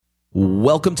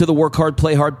Welcome to the Work Hard,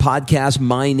 Play Hard podcast.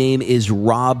 My name is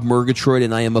Rob Murgatroyd,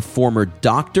 and I am a former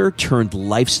doctor turned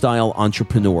lifestyle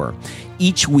entrepreneur.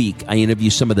 Each week, I interview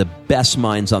some of the best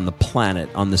minds on the planet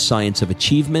on the science of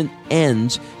achievement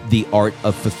and the art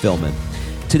of fulfillment.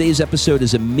 Today's episode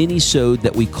is a mini-sode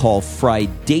that we call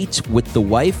Fri-Date with the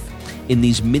Wife. In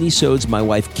these mini-sodes, my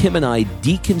wife Kim and I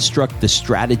deconstruct the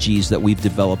strategies that we've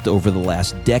developed over the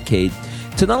last decade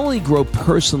to not only grow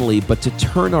personally, but to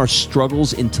turn our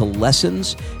struggles into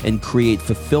lessons and create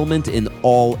fulfillment in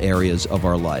all areas of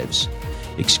our lives.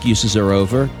 Excuses are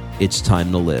over. It's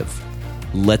time to live.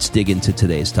 Let's dig into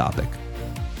today's topic.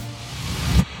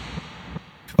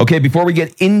 Okay, before we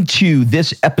get into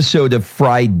this episode of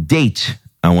Fri-Date,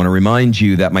 I want to remind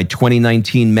you that my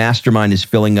 2019 mastermind is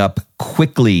filling up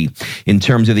quickly in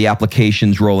terms of the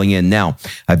applications rolling in. Now,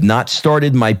 I've not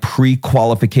started my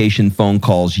pre-qualification phone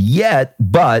calls yet,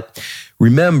 but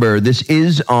remember, this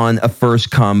is on a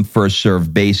first come, first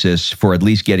served basis for at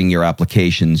least getting your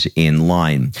applications in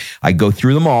line. I go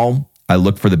through them all. I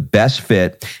look for the best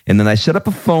fit, and then I set up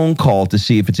a phone call to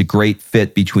see if it's a great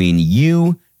fit between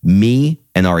you, me,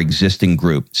 and our existing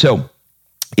group. So,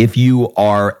 if you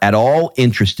are at all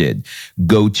interested,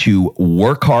 go to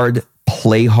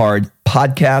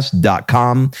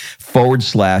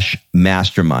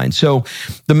workhardplayhardpodcast.com/mastermind. So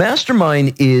the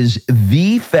mastermind is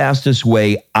the fastest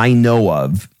way I know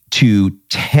of to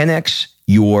 10x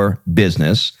your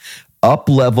business,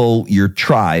 up-level your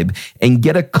tribe, and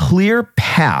get a clear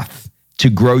path to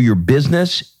grow your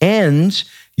business and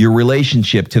your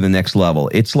relationship to the next level.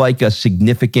 It's like a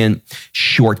significant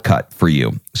shortcut for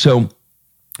you. So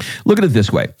look at it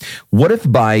this way. What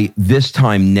if by this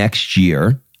time next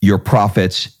year, your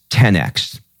profits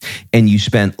 10x and you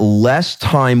spent less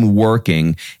time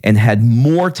working and had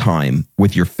more time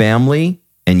with your family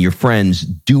and your friends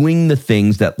doing the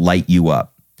things that light you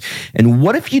up? And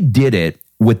what if you did it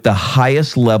with the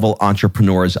highest level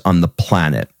entrepreneurs on the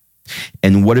planet?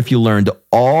 And what if you learned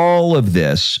all of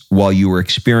this while you were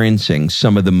experiencing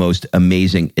some of the most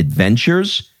amazing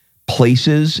adventures,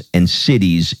 places, and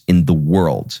cities in the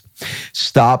world?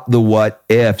 Stop the what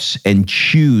ifs and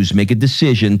make a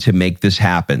decision to make this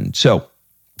happen. So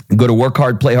go to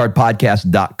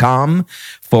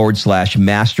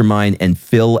workhardplayhardpodcast.com/mastermind and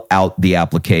fill out the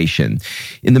application.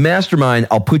 In the mastermind,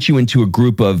 I'll put you into a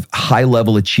group of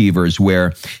high-level achievers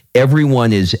where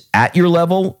everyone is at your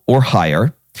level or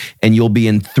higher, and you'll be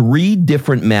in 3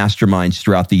 different masterminds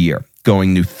throughout the year,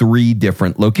 going to 3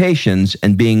 different locations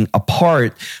and being a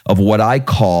part of what I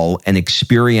call an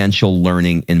experiential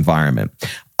learning environment.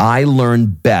 I learn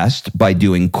best by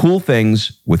doing cool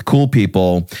things with cool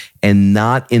people and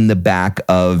not in the back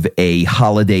of a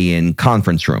Holiday Inn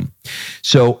conference room.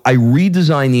 So I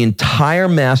redesigned the entire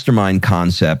mastermind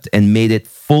concept and made it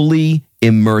fully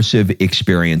immersive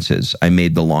experiences. I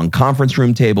made the long conference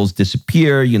room tables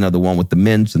disappear, the one with the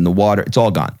mints and the water. It's all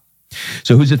gone.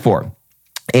 So who's it for?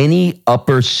 Any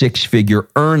upper 6-figure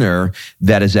earner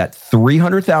that is at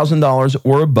 $300,000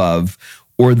 or above,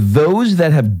 or those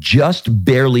that have just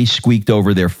barely squeaked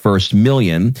over their first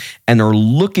million and are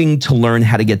looking to learn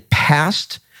how to get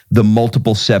past the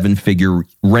multiple 7-figure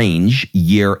range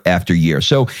year after year.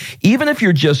 So even if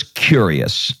you're just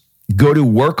curious, go to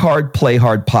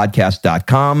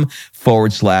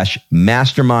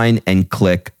workhardplayhardpodcast.com/mastermind and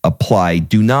click apply.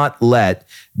 Do not let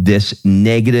this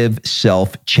negative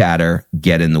self-chatter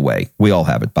get in the way. We all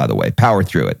have it, by the way. Power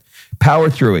through it. Power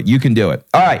through it. You can do it.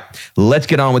 All right, let's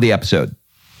get on with the episode.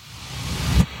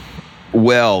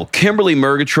 Well, Kimberly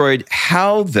Murgatroyd,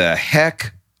 how the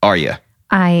heck are you?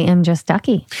 I am just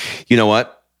ducky. You know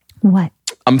what? What?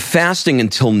 I'm fasting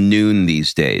until noon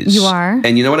these days. You are?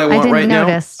 And you know what I want right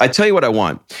notice. now? I tell you what I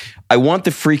want. I want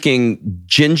the freaking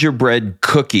gingerbread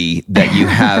cookie that you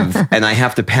have, and I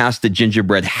have to pass the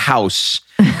gingerbread house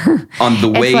on the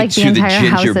way like to the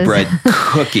gingerbread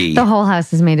cookie. The whole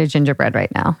house is made of gingerbread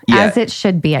right now, as it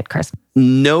should be at Christmas.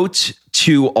 Note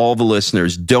to all the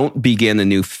listeners, don't begin a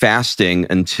new fasting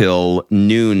until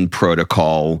noon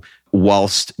protocol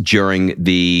whilst during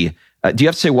the... do you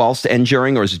have to say whilst and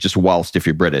during, or is it just whilst if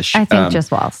you're British? I think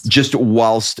just whilst. Just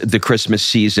whilst the Christmas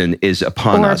season is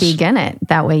upon us. Or begin it.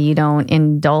 That way you don't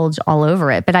indulge all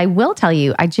over it. But I will tell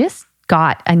you, I just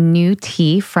got a new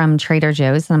tea from Trader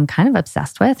Joe's that I'm kind of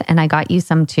obsessed with. And I got you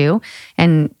some too.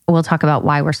 And we'll talk about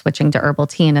why we're switching to herbal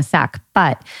tea in a sec.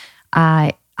 But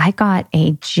I got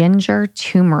a ginger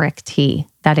turmeric tea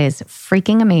that is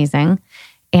freaking amazing.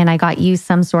 And I got you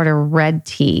some sort of red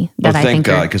tea that I think...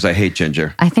 Thank God, because I hate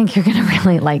ginger. I think you're going to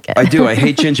really like it. I do. I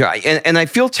hate ginger. And I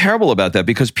feel terrible about that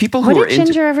because people who are into... What did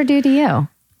ginger ever do to you?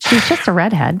 She's just a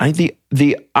redhead.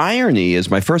 The irony is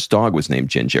my first dog was named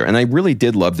Ginger, and I really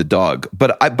did love the dog.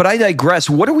 But I digress.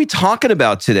 What are we talking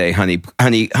about today, honey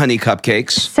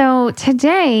cupcakes? So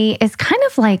today is kind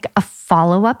of like a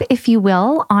follow-up, if you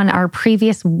will, on our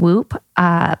previous Whoop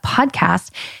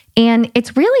podcast. And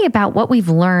it's really about what we've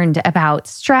learned about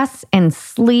stress and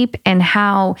sleep and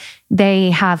how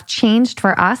they have changed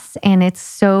for us. And it's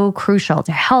so crucial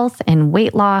to health and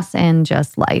weight loss and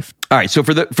just life. All right. So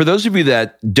for those of you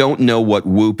that don't know what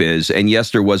Whoop is, and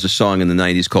yes, there was a song in the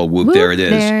 90s called Whoop, There It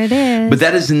Is. There it is. But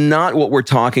that is not what we're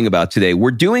talking about today.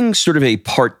 We're doing sort of a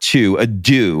part two, a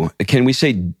do. Can we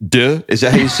say duh? Is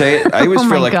that how you say it? I always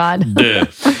feel like God. Duh.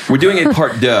 We're doing a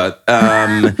part duh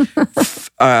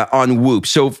on Whoop.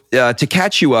 So to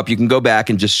catch you up, you can go back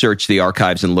and just search the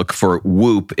archives and look for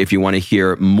Whoop if you want to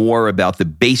hear more about the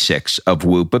basics of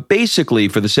Whoop. But basically,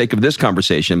 for the sake of this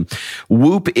conversation,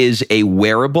 Whoop is a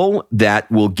wearable that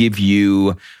will give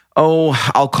you,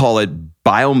 I'll call it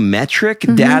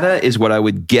biometric data is what I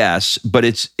would guess, but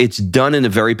it's done in a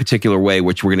very particular way,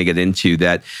 which we're going to get into,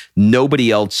 that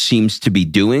nobody else seems to be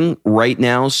doing right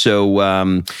now. So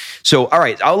all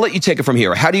right, I'll let you take it from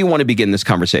here. How do you want to begin this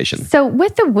conversation? So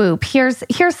with the Whoop, here's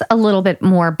a little bit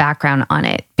more background on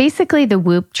it. Basically, the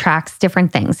Whoop tracks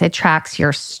different things. It tracks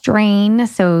your strain,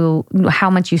 so how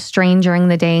much you strain during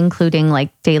the day, including like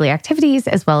daily activities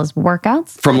as well as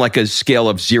workouts. From like a scale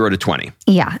of 0 to 20.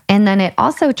 Yeah. And then it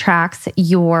also tracks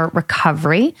your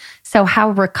recovery. So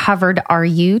how recovered are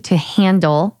you to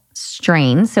handle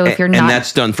strain? So if you're not... And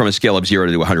that's done from a scale of 0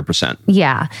 to 100%.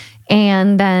 Yeah.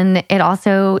 And then it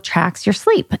also tracks your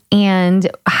sleep and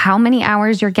how many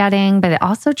hours you're getting, but it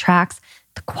also tracks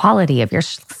the quality of your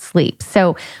sleep.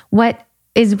 So what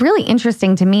is really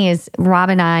interesting to me is Rob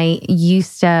and I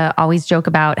used to always joke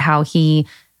about how he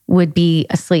would be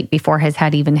asleep before his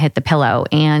head even hit the pillow.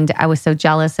 And I was so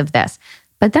jealous of this.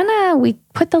 But then we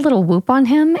put the little Whoop on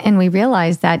him and we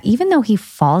realized that even though he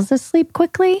falls asleep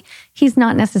quickly, he's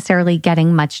not necessarily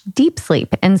getting much deep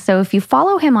sleep. And so if you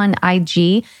follow him on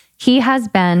IG, he has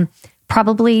been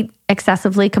probably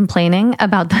excessively complaining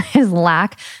about his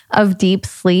lack of deep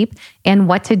sleep and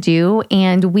what to do.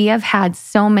 And we have had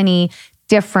so many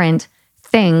different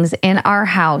things in our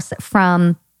house,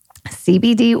 from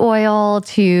CBD oil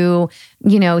to,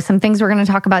 some things we're going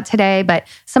to talk about today, but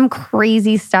some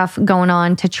crazy stuff going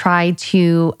on to try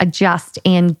to adjust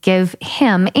and give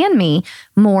him and me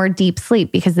more deep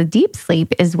sleep, because the deep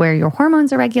sleep is where your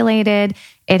hormones are regulated.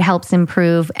 It helps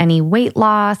improve any weight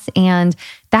loss. And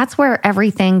that's where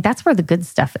that's where the good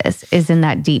stuff is in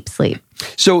that deep sleep.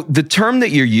 So the term that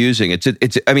you're using,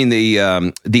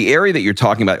 the area that you're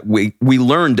talking about, we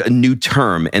learned a new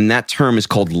term, and that term is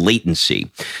called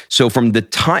latency. So from the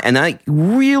time, and I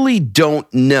really don't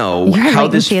know how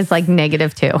latency is like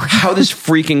 -2. How this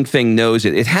freaking thing knows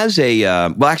it. It has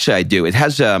actually I do. It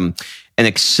has an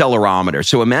accelerometer.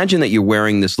 So imagine that you're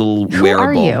wearing this little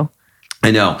wearable. Who are you? I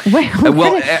know.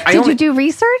 Did you do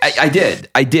research? I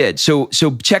did. So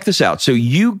check this out. So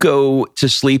you go to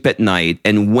sleep at night,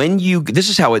 and this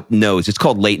is how it knows. It's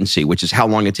called latency, which is how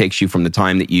long it takes you from the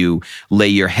time that you lay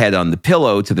your head on the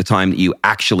pillow to the time that you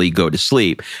actually go to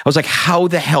sleep. I was like, how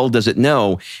the hell does it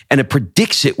know? And it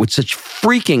predicts it with such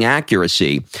freaking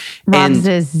accuracy. Rob's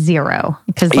is 0,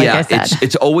 because I said,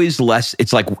 it's always less.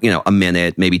 It's like, a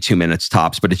minute, maybe 2 minutes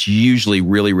tops, but it's usually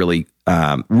really, really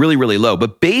really low.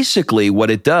 But basically what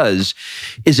it does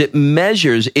is it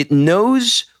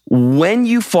knows when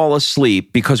you fall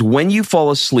asleep, because when you fall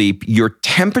asleep, your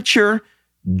temperature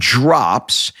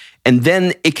drops, and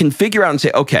then it can figure out and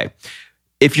say, okay,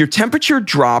 if your temperature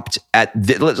dropped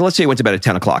let's say it went to bed at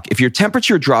 10 o'clock. If your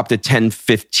temperature dropped at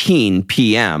 10:15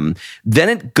 p.m., then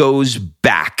it goes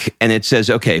back and it says,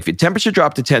 okay, if your temperature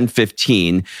dropped to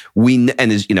 10:15,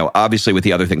 obviously with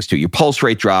the other things too, your pulse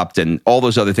rate dropped and all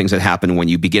those other things that happen when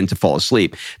you begin to fall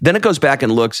asleep. Then it goes back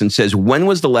and looks and says, when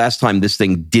was the last time this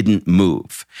thing didn't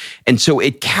move? And so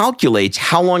it calculates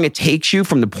how long it takes you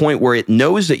from the point where it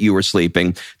knows that you were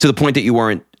sleeping to the point that you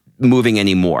weren't moving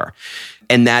anymore.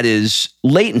 And that is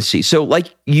latency. So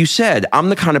like you said, I'm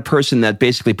the kind of person that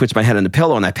basically puts my head on the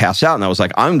pillow and I pass out. And I was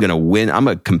like, I'm going to win. I'm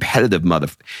a competitive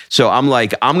So I'm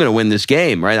like, I'm going to win this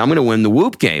game, right? I'm going to win the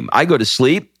Whoop game. I go to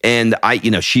sleep and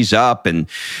she's up and,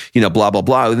 blah, blah,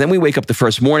 blah. And then we wake up the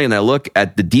first morning and I look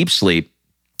at the deep sleep.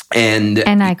 And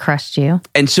I crushed you.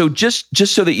 And so just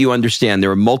so that you understand,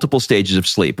 there are multiple stages of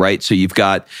sleep, right? So you've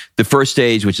got the first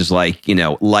stage, which is like,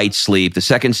 light sleep. The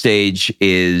second stage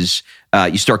is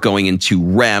You start going into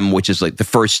REM, which is like the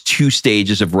first 2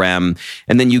 stages of REM.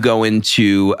 And then you go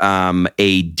into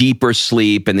a deeper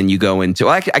sleep. And then you go into,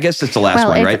 I guess that's the last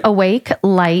one, right? Awake,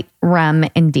 light, REM,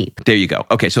 and deep. There you go.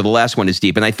 Okay, so the last one is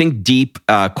deep. And I think deep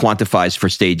quantifies for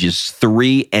stages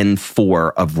 3 and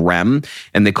 4 of REM.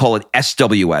 And they call it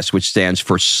SWS, which stands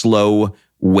for slow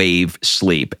wave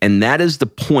sleep. And that is the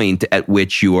point at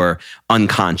which you're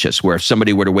unconscious, where if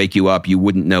somebody were to wake you up, you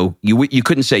wouldn't know, you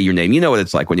couldn't say your name. You know what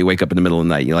it's like when you wake up in the middle of the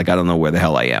night. You're like, I don't know where the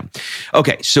hell I am.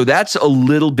 Okay, so that's a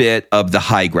little bit of the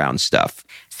high ground stuff.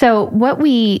 So what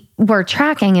we were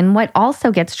tracking and what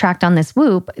also gets tracked on this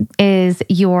Whoop is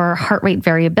your heart rate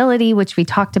variability, which we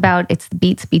talked about. It's the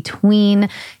beats between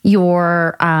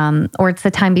your, or it's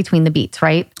the time between the beats,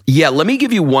 right? Yeah, let me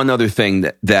give you one other thing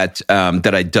that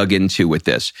I dug into with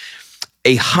this.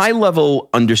 A high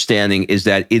level understanding is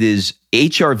that it is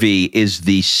HRV is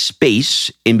the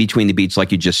space in between the beats,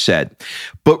 like you just said.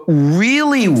 But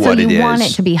really what it is... So you want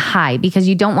it to be high because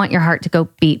you don't want your heart to go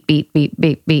beat, beat, beat,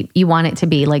 beat, beat. You want it to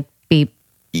be like beep.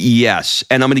 Yes.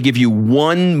 And I'm going to give you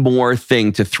one more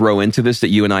thing to throw into this that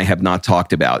you and I have not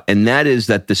talked about. And that is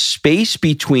that the space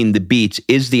between the beats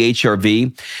is the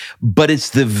HRV, but it's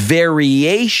the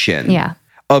variation. Yeah.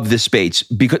 Of the space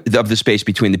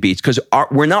between the beats, because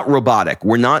we're not robotic.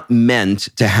 We're not meant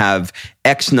to have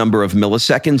X number of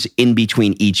milliseconds in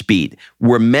between each beat.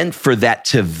 We're meant for that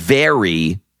to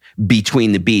vary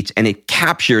between the beats, and it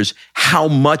captures how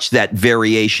much that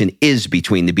variation is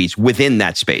between the beats within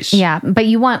that space. Yeah, but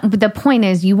the point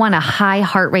is you want a high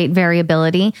heart rate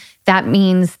variability. That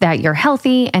means that you're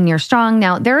healthy and you're strong.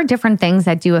 Now, there are different things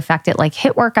that do affect it, like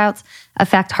HIIT workouts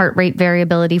affect heart rate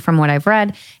variability from what I've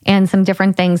read, and some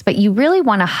different things, but you really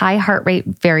want a high heart rate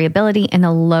variability and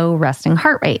a low resting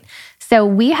heart rate. So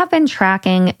we have been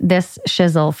tracking this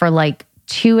shizzle for like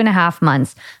 2.5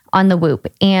 months on the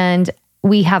Whoop, and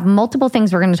we have multiple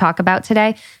things we're going to talk about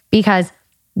today because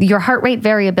your heart rate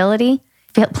variability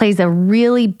plays a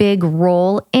really big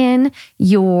role in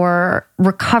your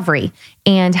recovery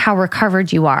and how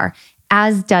recovered you are,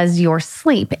 as does your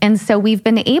sleep. And so we've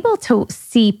been able to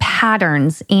see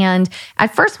patterns. And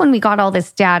at first, when we got all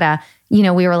this data,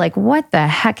 we were like, what the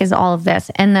heck is all of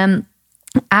this? And then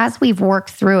as we've worked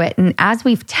through it and as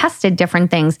we've tested different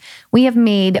things, we have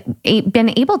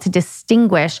been able to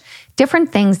distinguish different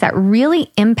things that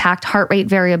really impact heart rate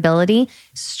variability,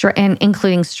 and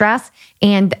including stress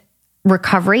and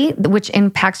recovery, which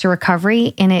impacts your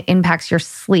recovery and it impacts your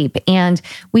sleep. And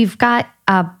we've got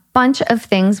a bunch of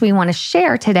things we want to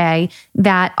share today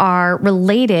that are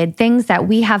related, things that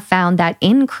we have found that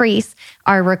increase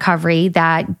our recovery,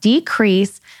 that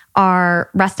decrease our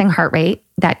resting heart rate,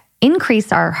 that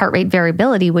increase our heart rate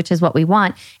variability, which is what we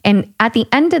want. And at the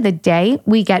end of the day,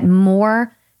 we get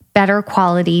more better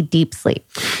quality deep sleep.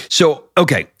 So,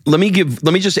 okay, let me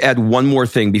just add one more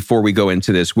thing before we go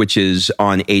into this, which is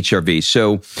on HRV.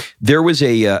 So there was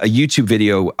a YouTube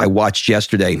video I watched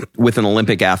yesterday with an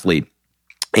Olympic athlete.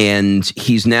 And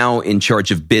he's now in charge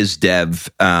of biz dev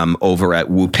over at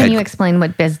Whoop. Can you explain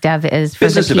what biz dev is for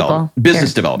the people?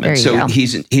 Business development. So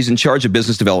he's in charge of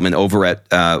business development over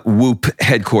at Whoop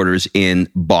headquarters in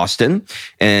Boston.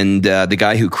 And the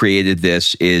guy who created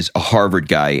this is a Harvard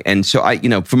guy. And so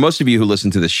for most of you who listen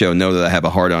to this show know that I have a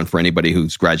hard on for anybody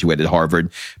who's graduated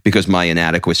Harvard because my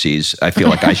inadequacies. I feel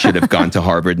like I should have gone to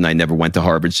Harvard and I never went to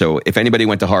Harvard. So if anybody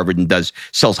went to Harvard and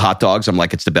sells hot dogs, I'm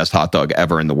like, it's the best hot dog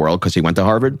ever in the world because he went to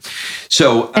Harvard.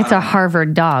 So it's a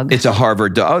Harvard dog. It's a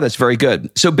Harvard dog. Oh, that's very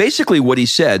good. So basically what he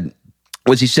said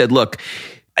was, look,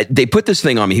 they put this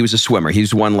thing on me. He was a swimmer.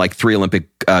 He's won like 3 Olympic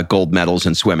gold medals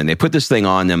in swimming. They put this thing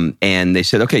on him and they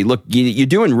said, okay, look, you're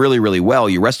doing really, really well.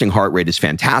 Your resting heart rate is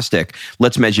fantastic.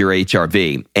 Let's measure your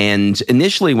HRV. And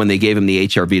initially when they gave him the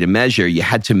HRV to measure, you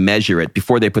had to measure it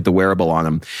before they put the wearable on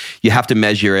him. You have to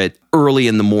measure it early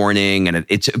in the morning. And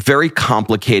it's a very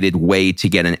complicated way to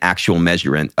get an actual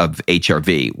measurement of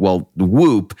HRV. Well,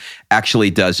 Whoop actually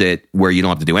does it where you don't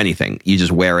have to do anything. You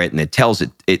just wear it and it tells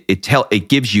it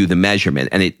gives you the measurement,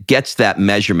 and it gets that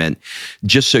measurement,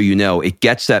 just so you know, it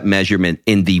gets that measurement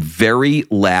in the very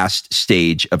last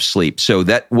stage of sleep. So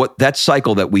that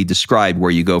cycle that we described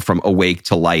where you go from awake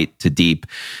to light to deep,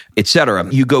 etc.,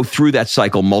 you go through that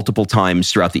cycle multiple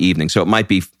times throughout the evening. So it might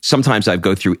be, sometimes I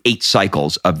go through 8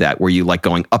 cycles of that where you like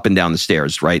going up and down the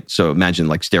stairs, right? So imagine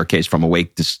like staircase from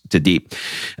awake to deep.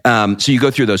 So you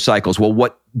go through those cycles. Well,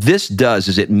 what this does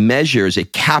is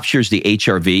it captures the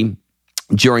HRV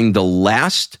during the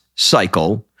last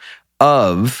cycle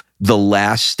of the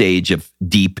last stage of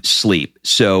deep sleep.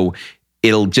 So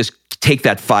it'll just take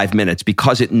that 5 minutes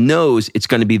because it knows it's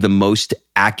going to be the most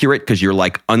accurate because you're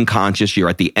like unconscious. You're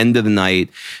at the end of the night.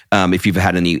 If you've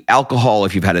had any alcohol,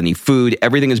 if you've had any food,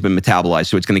 everything has been metabolized.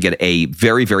 So it's going to get a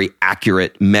very, very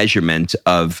accurate measurement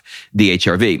of the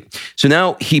HRV. So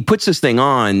now he puts this thing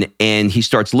on and he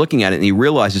starts looking at it and he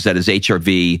realizes that his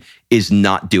HRV is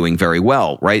not doing very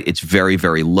well, right? It's very,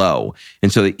 very low.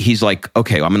 And so he's like,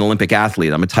 okay, I'm an Olympic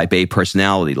athlete. I'm a type A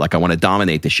personality. Like I want to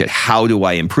dominate this shit. How do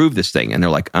I improve this thing? And they're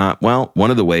like, well,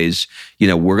 one of the ways,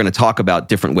 we're going to talk about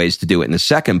different ways to do it in a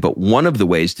second, but one of the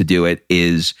ways to do it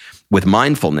is with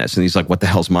mindfulness. And he's like, what the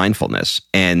hell's mindfulness?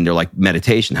 And they're like,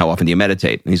 meditation. How often do you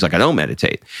meditate? And he's like, I don't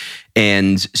meditate.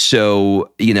 And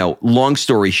so, long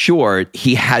story short,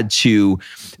 he had to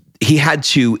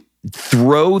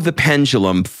throw the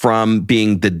pendulum from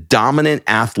being the dominant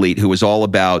athlete who was all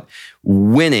about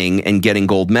winning and getting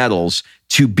gold medals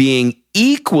to being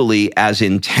equally as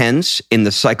intense in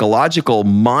the psychological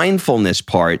mindfulness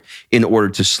part in order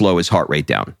to slow his heart rate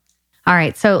down. All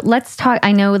right. So let's talk.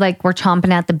 I know like we're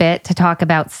chomping at the bit to talk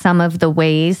about some of the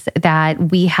ways that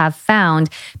we have found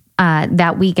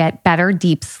that we get better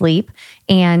deep sleep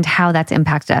and how that's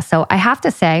impacted us. So I have to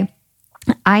say,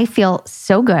 I feel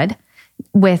so good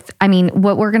with,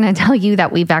 what we're going to tell you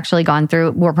that we've actually gone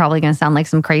through. We're probably going to sound like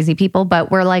some crazy people, but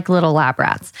we're like little lab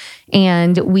rats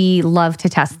and we love to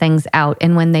test things out.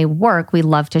 And when they work, we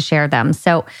love to share them.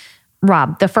 So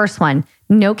Rob, the first one,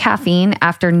 no caffeine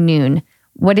after noon.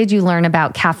 What did you learn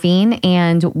about caffeine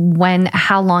and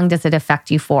how long does it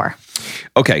affect you for?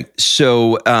 Okay,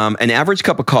 so an average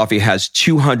cup of coffee has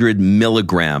 200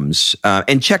 milligrams,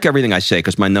 and check everything I say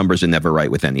because my numbers are never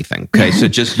right with anything. Okay, so you're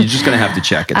just going to have to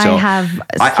check it. So I have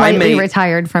slightly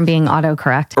retired from being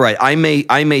autocorrect. Right, I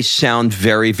may sound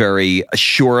very, very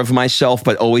sure of myself,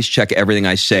 but always check everything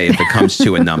I say if it comes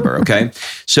to a number. Okay,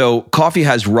 so coffee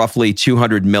has roughly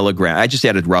 200 milligrams. I just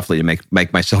added roughly to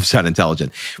make myself sound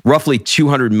intelligent. Roughly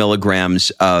 200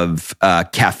 milligrams of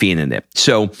caffeine in it.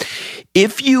 So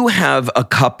if you have a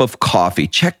cup of coffee,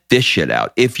 check this shit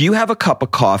out. If you have a cup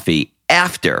of coffee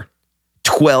after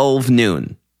 12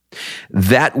 noon,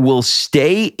 that will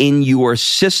stay in your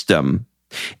system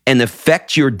and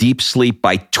affect your deep sleep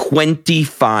by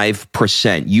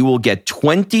 25%. You will get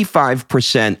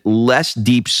 25% less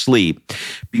deep sleep.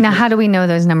 Now, how do we know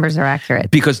those numbers are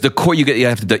accurate? Because the core, you're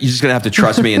just going to have to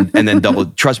trust me and then double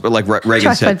trust. But like Reagan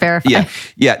trust said, but verify.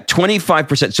 Yeah,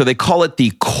 25%. So they call it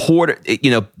the quarter.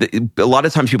 A lot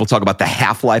of times people talk about the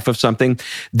half life of something.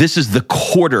 This is the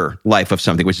quarter life of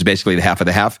something, which is basically the half of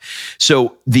the half.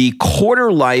 So the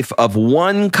quarter life of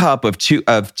one cup of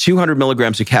 200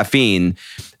 milligrams of caffeine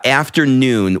after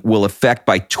noon will affect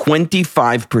by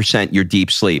 25% your deep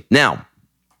sleep. Now,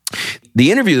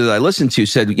 the interview that I listened to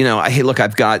said, hey, look,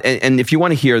 I've got, and if you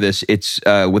want to hear this, it's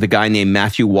with a guy named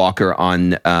Matthew Walker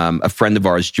on a friend of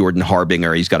ours, Jordan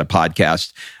Harbinger. He's got a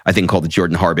podcast, I think, called The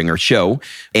Jordan Harbinger Show.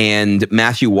 And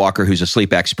Matthew Walker, who's a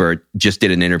sleep expert, just did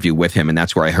an interview with him, and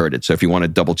that's where I heard it. So if you want to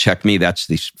double check me, that's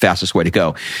the fastest way to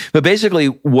go. But basically,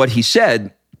 what he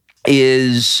said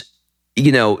is,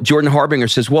 Jordan Harbinger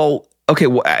says, well, okay,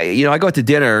 well, I go out to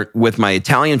dinner with my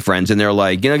Italian friends, and they're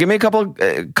like, give me a couple of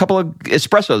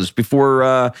espressos before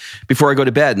I go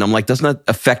to bed. And I'm like, doesn't that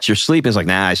affect your sleep? It's like,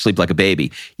 nah, I sleep like a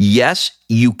baby. Yes,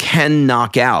 you can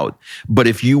knock out, but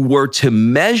if you were to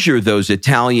measure those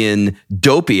Italian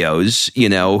dopios,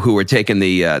 who are taking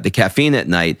the caffeine at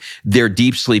night, their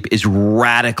deep sleep is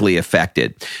radically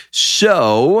affected.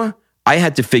 So I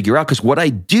had to figure out, because what I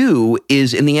do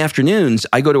is in the afternoons,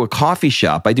 I go to a coffee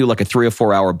shop. I do like a 3 or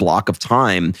 4 hour block of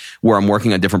time where I'm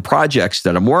working on different projects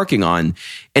that I'm working on.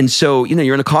 And so,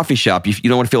 you're in a coffee shop. You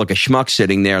don't want to feel like a schmuck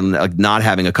sitting there and like not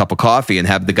having a cup of coffee and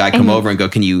have the guy come over and go,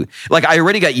 can you, like I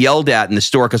already got yelled at in the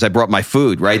store because I brought my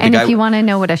food, right? And if you want to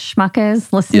know what a schmuck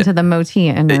is, listen to the Moti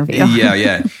interview.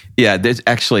 Yeah. There's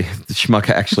actually, the schmuck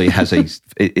actually has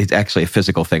it's actually a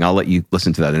physical thing. I'll let you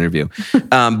listen to that interview.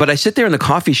 But I sit there in the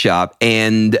coffee shop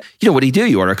and, what do?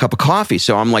 You order a cup of coffee.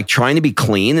 So I'm like trying to be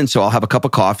clean. And so I'll have a cup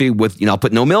of coffee with, I'll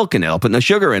put no milk in it. I'll put no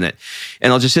sugar in it.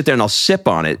 And I'll just sit there and I'll sip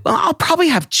on it. I'll probably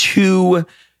have 2,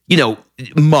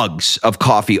 mugs of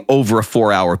coffee over a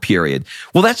 4 hour period.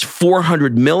 Well, that's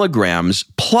 400 milligrams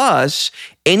plus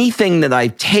anything that I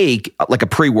take, like a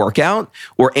pre-workout,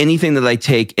 or anything that I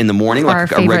take in the morning, or like our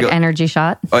favorite regular energy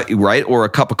shot, right? Or a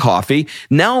cup of coffee.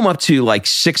 Now I'm up to like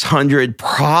 600,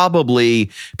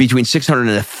 probably between 600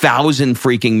 and 1,000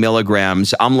 freaking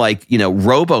milligrams. I'm like,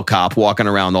 RoboCop walking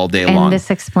around all day long. And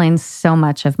this explains so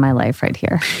much of my life right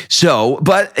here. So,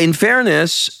 but in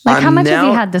fairness, how much have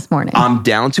you had this morning? I'm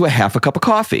down to a half a cup cup of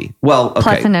coffee. Well, okay.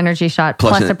 Plus an energy shot,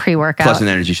 plus a pre-workout. Plus an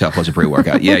energy shot, plus a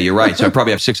pre-workout. Yeah, you're right. So I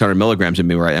probably have 600 milligrams in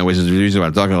me right now, which is the reason why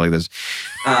I'm talking like this.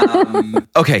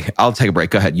 Okay, I'll take a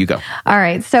break. Go ahead. You go. All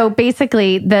right. So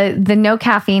basically, the no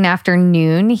caffeine after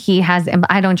noon, he has,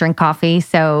 I don't drink coffee,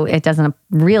 so it doesn't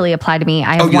really apply to me.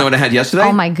 You know what I had yesterday?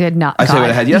 Oh my goodness. I tell you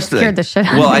what I had yesterday. You scared the shit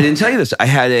out of me. Well, I didn't tell you this. I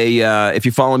had if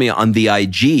you follow me on the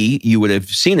IG, you would have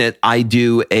seen it. I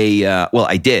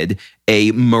did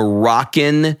a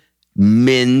Moroccan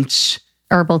mint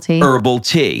herbal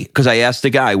tea. Because I asked the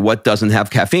guy what doesn't have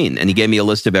caffeine, and he gave me a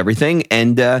list of everything,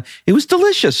 and it was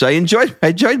delicious. I enjoyed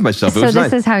myself. So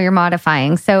this is how you're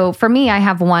modifying. So for me, I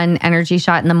have one energy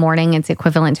shot in the morning. It's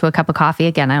equivalent to a cup of coffee.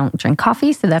 Again, I don't drink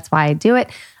coffee, so that's why I do it.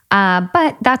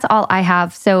 But that's all I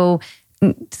have. So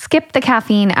skip the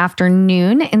caffeine after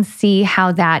noon and see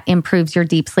how that improves your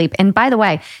deep sleep. And by the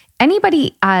way,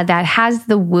 anybody that has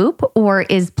the Whoop or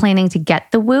is planning to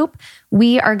get the Whoop,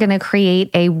 we are going to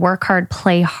create a work hard,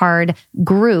 play hard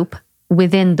group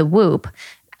within the Whoop.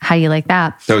 How do you like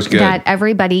that? That was good. That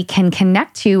everybody can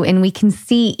connect to, and we can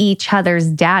see each other's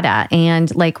data.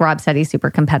 And like Rob said, he's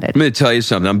super competitive. I'm going to tell you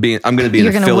something. I'm going to be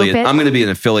an affiliate. I'm going to be an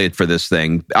affiliate for this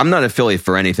thing. I'm not an affiliate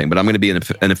for anything, but I'm going to be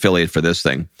an affiliate for this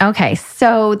thing. Okay,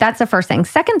 so that's the first thing.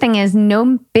 Second thing is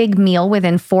no big meal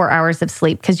within 4 hours of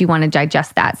sleep because you want to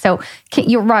digest that. So,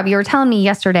 Rob, you were telling me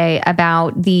yesterday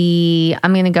about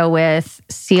I'm going to go with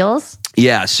SEALs.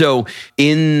 Yeah. So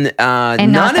in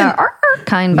and not the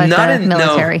kind, but the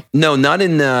military. No, not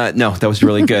in. No, that was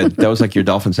really good. That was like your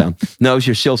dolphin sound. No, it was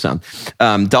your SEAL sound.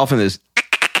 Dolphin is.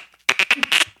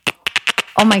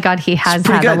 Oh my God, he has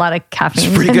had a lot of caffeine.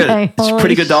 It's pretty today. good. It's a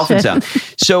pretty good dolphin sound.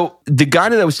 So the guy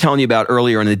that I was telling you about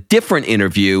earlier in a different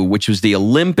interview, which was the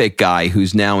Olympic guy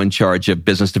who's now in charge of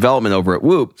business development over at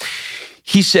Whoop.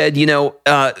 He said,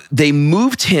 they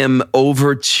moved him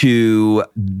over to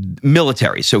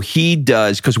military. So he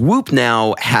does, because Whoop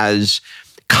now has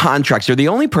contracts. They're the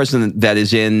only person that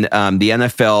is in the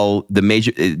NFL, the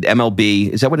major MLB.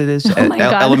 Is that what it is? Oh my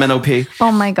God. LMNOP.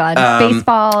 Oh my God.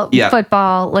 Baseball,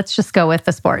 football. Let's just go with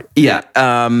the sport. Yeah.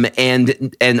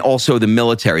 And also the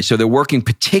military. So they're working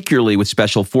particularly with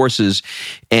special forces.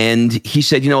 And he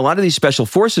said, a lot of these special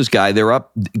forces they're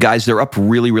up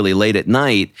really, really late at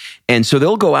night. And so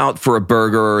they'll go out for a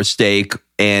burger or a steak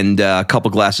and a couple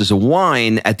glasses of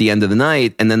wine at the end of the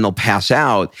night, and then they'll pass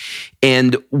out.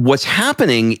 And what's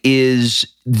happening is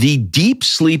the deep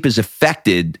sleep is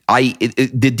affected.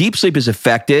 The deep sleep is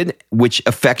affected, which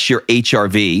affects your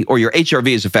HRV, or your HRV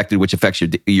is affected, which affects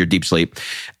your deep sleep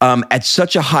at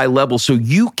such a high level. So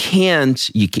you can,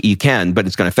 but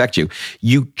it's going to affect you.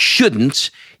 You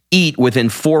shouldn't eat within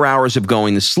 4 hours of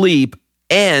going to sleep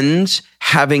and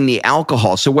having the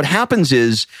alcohol. So what happens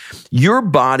is your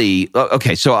body,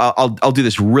 okay, so I'll do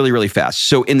this really, really fast.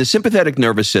 So in the sympathetic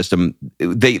nervous system,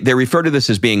 they refer to this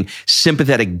as being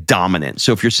sympathetic dominant.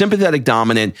 So if you're sympathetic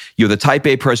dominant, you're the type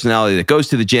A personality that goes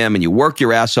to the gym and you work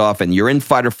your ass off and you're in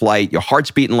fight or flight, your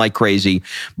heart's beating like crazy.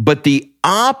 But the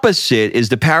opposite is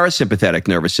the parasympathetic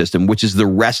nervous system, which is the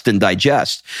rest and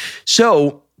digest.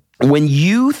 So when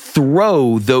you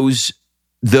throw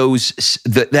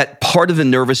that part of the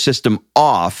nervous system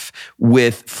off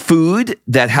with food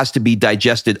that has to be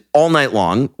digested all night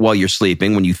long while you're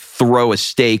sleeping, when you throw a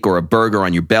steak or a burger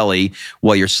on your belly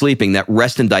while you're sleeping, that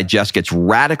rest and digest gets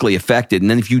radically affected.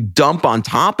 And then if you dump on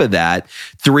top of that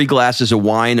 3 glasses of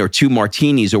wine or 2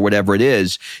 martinis or whatever it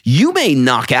is, you may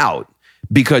knock out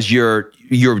because you're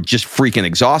just freaking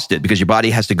exhausted because your body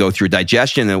has to go through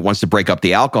digestion and it wants to break up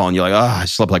the alcohol. And you're like, I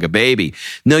slept like a baby.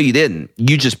 No, you didn't.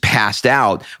 You just passed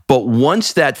out. But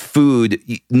once that food,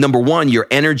 number one, your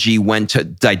energy went to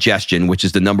digestion, which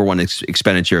is the number one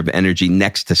expenditure of energy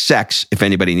next to sex, if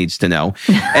anybody needs to know.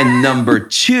 And number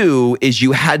 2 is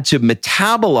you had to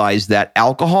metabolize that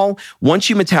alcohol. Once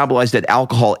you metabolize that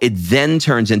alcohol, it then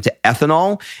turns into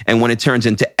ethanol. And when it turns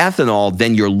into ethanol,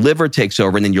 then your liver takes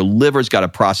over, and then your liver's got to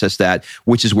process that,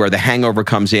 which is where the hangover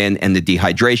comes in and the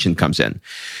dehydration comes in.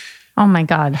 Oh my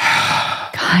God.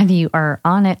 God, you are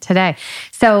on it today.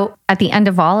 So at the end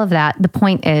of all of that, the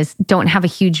point is don't have a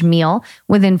huge meal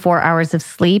within 4 hours of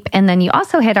sleep. And then you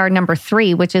also hit our number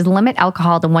 3, which is limit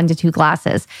alcohol to 1 to 2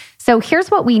 glasses. So here's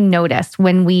what we noticed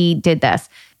when we did this.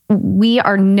 We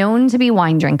are known to be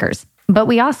wine drinkers, but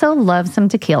we also love some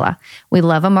tequila. We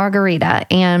love a margarita.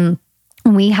 And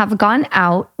we have gone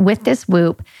out with this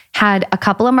Whoop, had a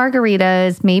couple of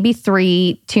margaritas, maybe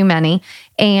 3, too many,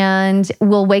 and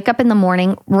we'll wake up in the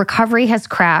morning. Recovery has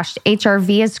crashed.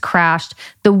 HRV has crashed.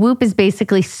 The Whoop is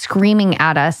basically screaming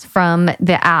at us from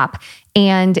the app.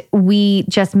 And we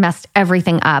just messed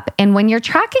everything up. And when you're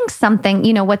tracking something,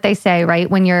 you know what they say, right?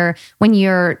 When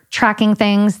you're tracking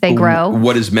things, they grow.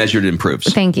 What is measured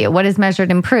improves. Thank you. What is measured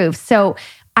improves. So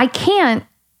I can't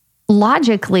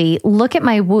logically look at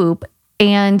my Whoop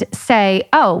and say,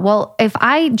 oh, well, if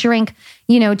I drink,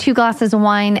 2 glasses of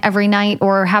wine every night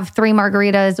or have 3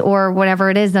 margaritas or whatever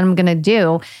it is that I'm going to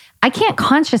do, I can't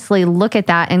consciously look at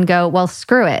that and go, well,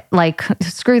 screw it. Like,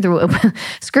 screw the Whoop,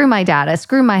 screw my data,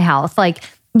 screw my health. Like,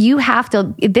 you have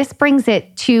to, this brings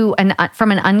it to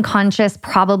from an unconscious,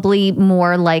 probably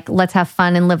more like, let's have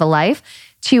fun and live a life,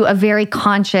 to a very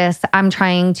conscious, I'm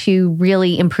trying to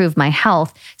really improve my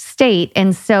health state.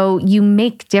 And so you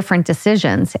make different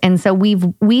decisions. And so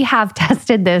we have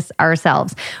tested this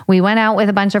ourselves. We went out with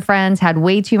a bunch of friends, had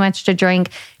way too much to drink,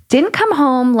 didn't come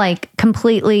home like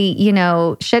completely,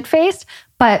 shit-faced,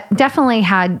 but definitely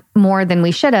had more than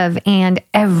we should have, and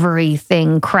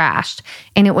everything crashed.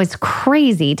 And it was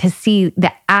crazy to see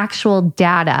the actual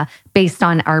data based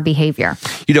on our behavior.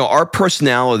 Our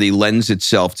personality lends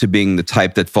itself to being the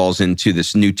type that falls into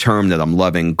this new term that I'm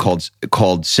loving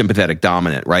called sympathetic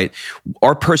dominant, right?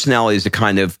 Our personality is the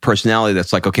kind of personality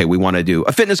that's like, okay, we want to do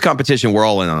a fitness competition. We're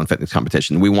all in on a fitness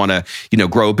competition. We want to,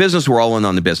 grow a business. We're all in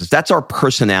on the business. That's our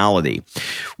personality.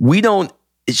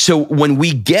 So when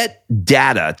we get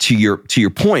data, to your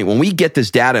point, when we get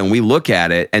this data and we look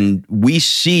at it and we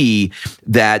see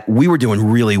that we were doing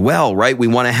really well, right? We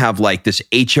want to have like this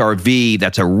HRV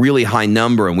that's a really high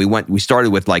number, and we started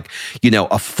with like,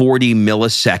 a 40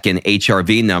 millisecond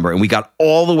HRV number, and we got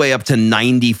all the way up to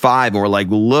 95, and we're like,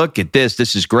 look at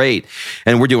this is great,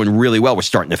 and we're doing really well. We're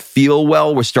starting to feel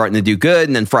well. We're starting to do good,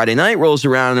 and then Friday night rolls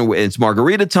around and it's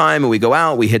margarita time, and we go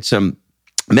out, we hit some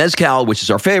mezcal, which is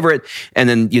our favorite. And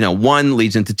then, 1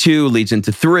 leads into 2, leads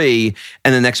into 3.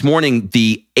 And the next morning,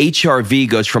 the HRV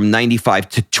goes from 95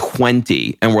 to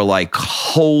 20. And we're like,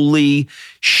 holy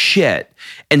shit.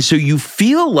 And so you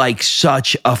feel like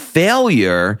such a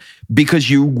failure because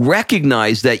you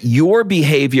recognize that your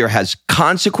behavior has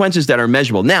consequences that are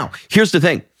measurable. Now, here's the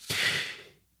thing.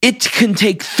 It can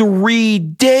take 3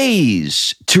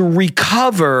 days to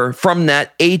recover from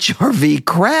that HRV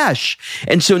crash.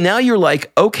 And so now you're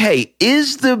like, okay,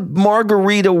 is the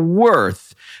margarita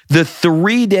worth the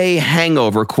 3-day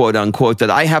hangover, quote unquote, that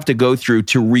I have to go through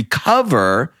to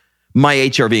recover my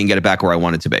HRV and get it back where I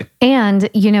want it to be? And,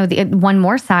 the one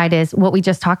more side is what we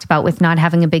just talked about with not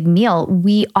having a big meal.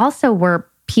 We also were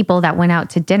people that went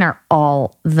out to dinner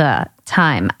all the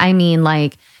time. I mean,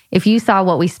 like, if you saw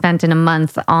what we spent in a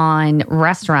month on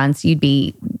restaurants, you'd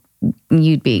be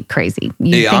crazy.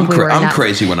 I'm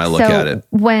crazy when I look at it.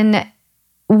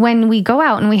 When we go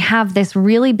out and we have this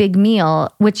really big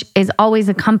meal, which is always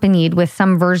accompanied with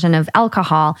some version of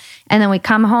alcohol, and then we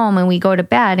come home and we go to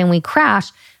bed and we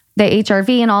crash, the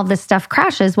HRV and all this stuff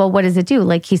crashes. Well, what does it do?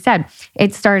 Like he said,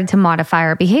 it started to modify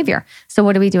our behavior. So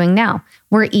what are we doing now?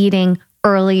 We're eating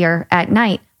earlier at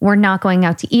night. We're not going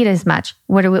out to eat as much.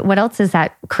 What else is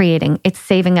that creating? It's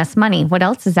saving us money. What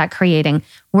else is that creating?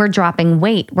 We're dropping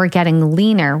weight. We're getting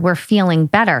leaner. We're feeling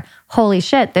better. Holy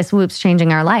shit, this Whoop's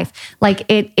changing our life. Like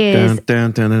it is.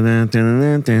 That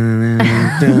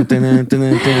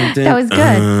was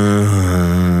good.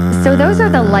 So those are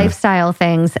the lifestyle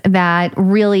things that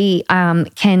really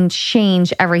can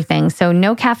change everything. So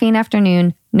no caffeine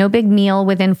afternoon, no big meal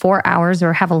within 4 hours,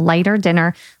 or have a lighter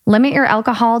dinner. Limit your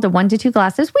alcohol to 1 to 2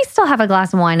 glasses. We still have a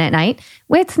glass of wine at night.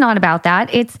 It's not about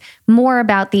that. It's more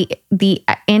about the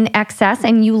in excess,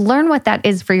 and you learn what that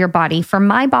is for your body. For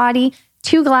my body,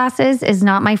 2 glasses is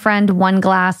not my friend. 1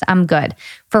 glass, I'm good.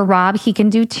 For Rob, he can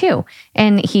do 2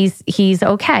 and he's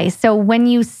okay. So when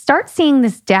you start seeing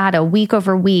this data week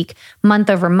over week, month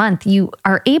over month, you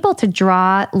are able to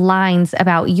draw lines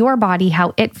about your body,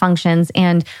 how it functions,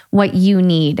 and what you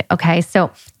need. Okay.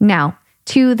 So now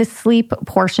to the sleep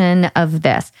portion of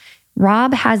this.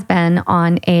 Rob has been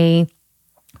on a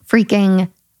freaking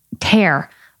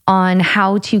tear on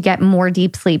how to get more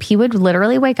deep sleep. He would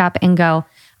literally wake up and go,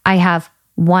 I have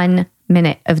 1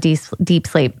 minute of deep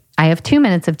sleep. I have 2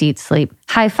 minutes of deep sleep.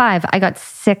 High five. I got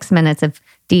 6 minutes of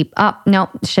deep. Oh, no,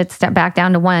 shit, step back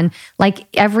down to 1. Like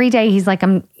every day he's like,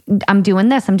 I'm doing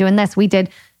this. I'm doing this. We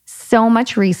did so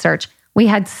much research. We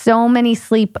had so many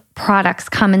sleep products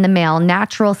come in the mail,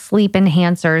 natural sleep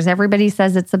enhancers. Everybody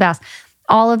says it's the best.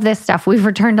 All of this stuff, we've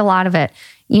returned a lot of it,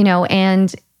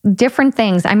 and different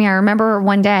things. I mean, I remember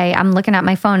one day I'm looking at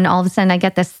my phone and all of a sudden I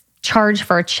get this charge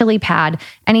for a chili pad.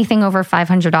 Anything over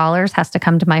 $500 has to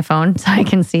come to my phone so I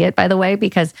can see it, by the way,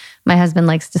 because my husband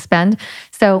likes to spend.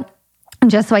 So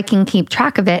just so I can keep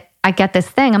track of it, I get this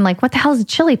thing. I'm like, what the hell is a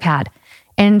chili pad?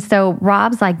 And so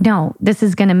Rob's like, no, this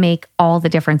is going to make all the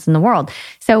difference in the world.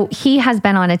 So he has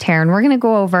been on a tear, and we're going to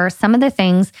go over some of the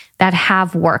things that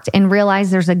have worked and realize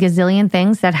there's a gazillion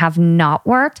things that have not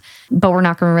worked, but we're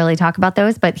not going to really talk about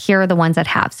those. But here are the ones that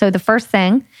have. So the first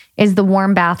thing is the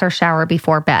warm bath or shower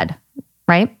before bed.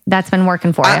 Right? That's been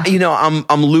working for you.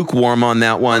 I'm lukewarm on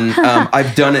that one.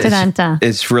 I've done it.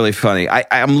 It's really funny.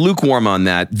 I'm lukewarm on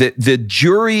that. The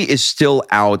jury is still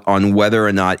out on whether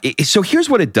or not. So here's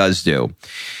what it does do.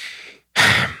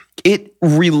 It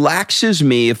relaxes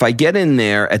me if I get in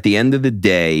there at the end of the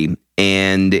day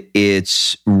and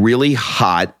it's really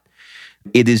hot.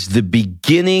 It is the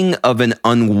beginning of an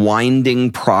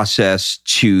unwinding process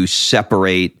to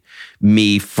separate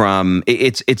me from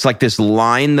it's like this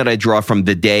line that I draw from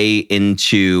the day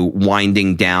into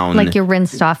winding down. Like you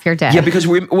rinsed off your day. Yeah, because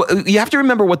you have to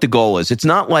remember what the goal is. It's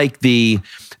not like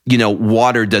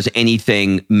water does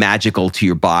anything magical to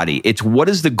your body. It's what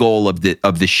is the goal of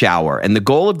the shower? And the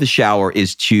goal of the shower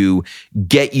is to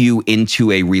get you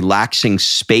into a relaxing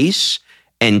space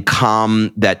and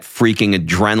calm that freaking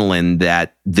adrenaline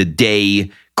that the day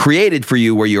created for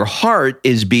you, where your heart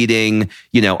is beating,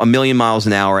 1,000,000 miles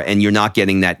an hour, and you're not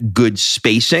getting that good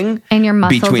spacing and your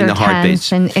muscles between are the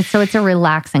heartbeats. And so it's a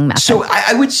relaxing method. So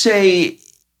I would say,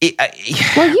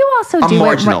 well, you also do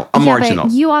marginal. it. I'm marginal.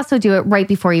 But you also do it right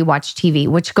before you watch TV,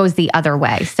 which goes the other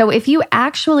way. So if you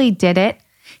actually did it,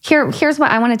 here's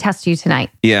what I want to test you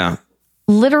tonight. Yeah,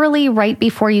 literally right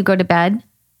before you go to bed,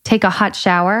 take a hot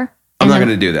shower. I'm not going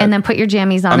to do that. And then put your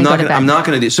jammies on and go to bed. I'm not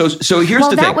going to do. So here's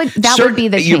the thing. That would be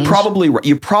the change.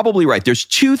 You're probably right. There's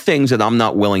two things that I'm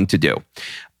not willing to do.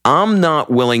 I'm not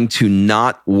willing to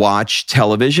not watch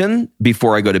television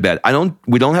before I go to bed.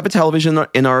 We don't have a television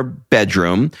in our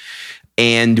bedroom.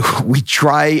 And we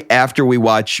try, after we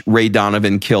watch Ray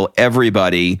Donovan kill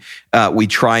everybody, we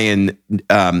try and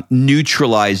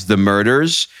neutralize the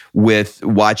murders with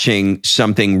watching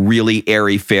something really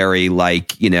airy-fairy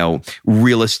like,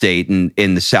 real estate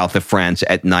in the south of France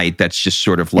at night. That's just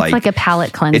sort of like... It's like a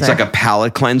palate cleanser. It's like a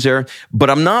palate cleanser.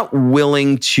 But I'm not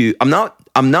willing to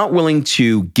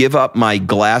give up my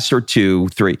glass or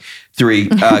three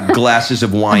glasses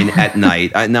of wine at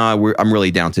night. I'm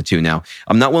really down to 2 now.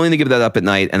 I'm not willing to give that up at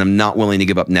night, and I'm not willing to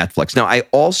give up Netflix. Now, I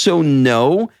also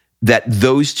know that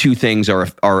those two things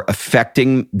are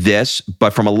affecting this,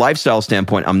 but from a lifestyle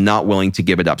standpoint, I'm not willing to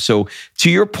give it up. So to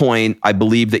your point, I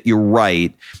believe that you're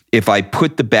right. If I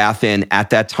put the bath in at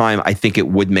that time, I think it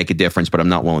would make a difference, but I'm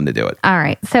not willing to do it. All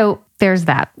right. So there's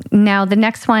that. Now, the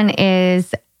next one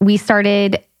is we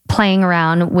started playing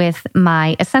around with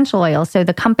my essential oil. So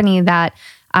the company that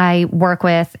I work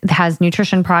with has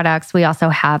nutrition products. We also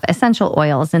have essential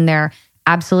oils, and they're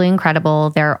absolutely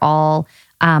incredible. They're all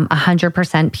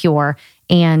 100% pure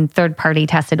and third-party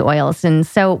tested oils. And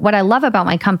so what I love about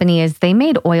my company is they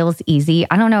made oils easy.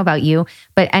 I don't know about you,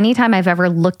 but anytime I've ever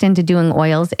looked into doing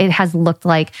oils, it has looked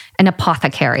like an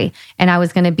apothecary. And I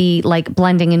was going to be like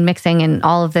blending and mixing and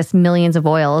all of this millions of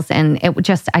oils. And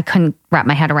I couldn't wrap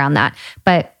my head around that.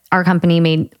 But our company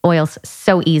made oils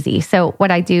so easy. So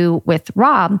what I do with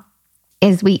Rob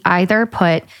is we either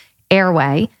put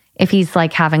Airway, if he's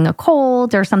like having a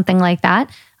cold or something like that,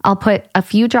 I'll put a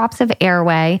few drops of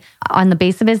Airway on the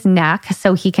base of his neck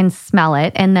so he can smell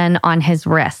it, and then on his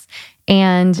wrists.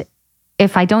 And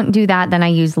if I don't do that, then I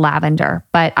use lavender.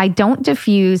 But I don't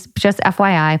diffuse, just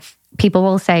FYI. People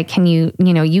will say, can you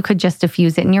could just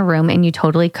diffuse it in your room, and you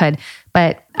totally could.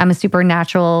 But I'm a super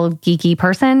natural, geeky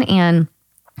person, and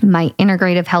my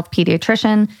integrative health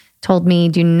pediatrician told me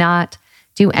do not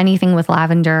do anything with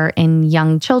lavender in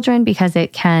young children because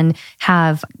it can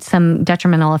have some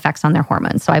detrimental effects on their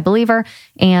hormones. So I believe her,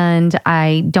 and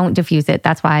I don't diffuse it.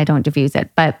 That's why I don't diffuse it.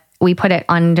 But we put it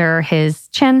under his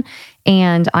chin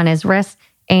and on his wrist,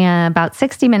 and about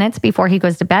 60 minutes before he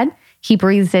goes to bed, he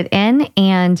breathes it in,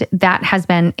 and that has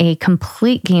been a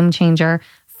complete game changer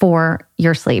for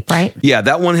your sleep, right? Yeah,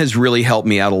 that one has really helped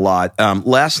me out a lot.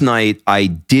 Last night, I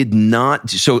did not...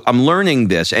 So I'm learning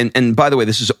this. And by the way,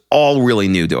 this is all really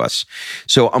new to us.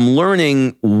 So I'm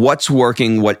learning what's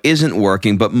working, what isn't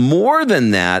working. But more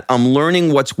than that, I'm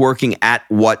learning what's working at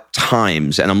what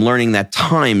times. And I'm learning that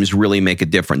times really make a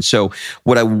difference. So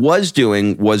what I was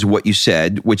doing was what you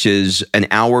said, which is an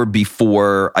hour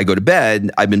before I go to bed,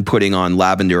 I've been putting on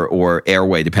lavender or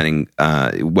Airway, depending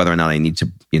whether or not I need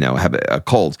to have a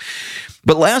cold.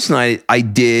 But last night I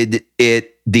did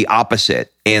it the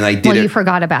opposite. And I did Well, you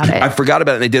forgot about it. I forgot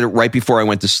about it, and I did it right before I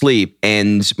went to sleep.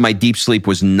 And my deep sleep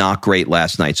was not great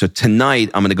last night. So tonight,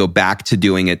 I'm going to go back to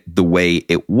doing it the way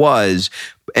it was.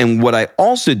 And what I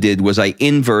also did was I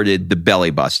inverted the belly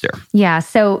buster. Yeah.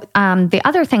 So the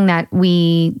other thing that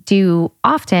we do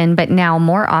often, but now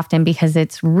more often because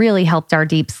it's really helped our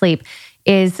deep sleep,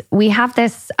 is we have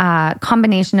this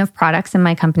combination of products in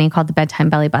my company called the Bedtime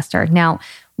Belly Buster. Now,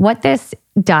 what this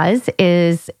does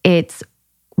is it's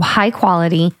high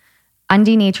quality,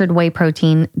 undenatured whey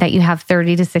protein that you have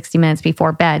 30 to 60 minutes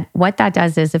before bed. What that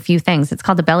does is a few things. It's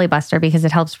called the belly buster because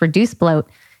it helps reduce bloat.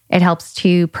 It helps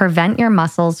to prevent your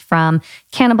muscles from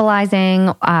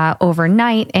cannibalizing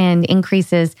overnight and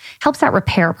helps that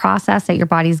repair process that your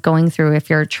body's going through if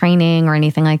you're training or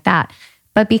anything like that.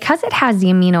 But because it has the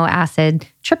amino acid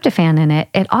tryptophan in it,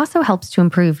 it also helps to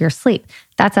improve your sleep.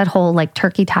 That's that whole like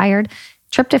turkey tired.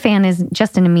 Tryptophan is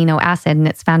just an amino acid and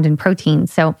it's found in protein.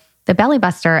 So the belly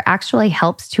buster actually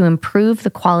helps to improve the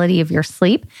quality of your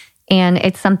sleep. And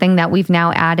it's something that we've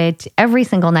now added every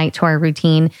single night to our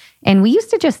routine. And we used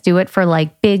to just do it for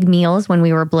like big meals when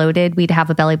we were bloated. We'd have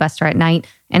a belly buster at night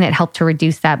and it helped to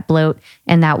reduce that bloat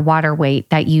and that water weight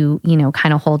that you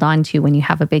kind of hold on to when you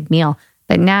have a big meal.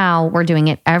 But now we're doing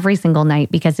it every single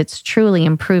night because it's truly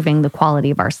improving the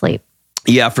quality of our sleep.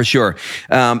 Yeah, for sure.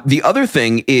 The other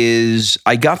thing is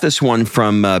I got this one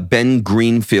from Ben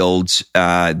Greenfield's.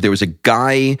 There was a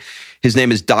guy, his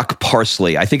name is Doc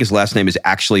Parsley. I think his last name is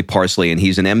actually Parsley, and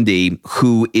he's an MD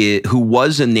who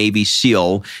was a Navy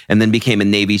SEAL and then became a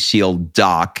Navy SEAL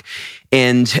doc.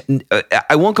 And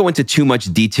I won't go into too much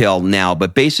detail now,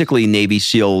 but basically Navy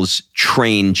SEALs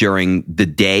train during the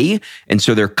day. And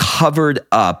so they're covered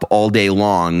up all day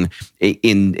long.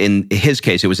 In his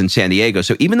case, it was in San Diego.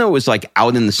 So even though it was like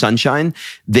out in the sunshine,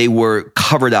 they were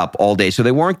covered up all day. So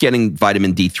they weren't getting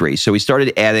vitamin D3. So we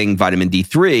started adding vitamin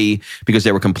D3 because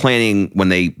they were complaining when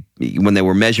they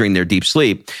were measuring their deep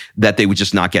sleep that they were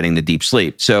just not getting the deep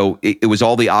sleep. So it was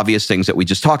all the obvious things that we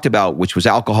just talked about, which was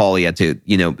alcohol. He had to,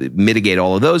 mitigate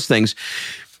all of those things.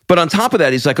 But on top of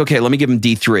that, he's like, okay, let me give him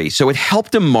D3. So it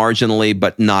helped him marginally,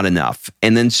 but not enough.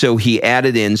 And then so he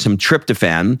added in some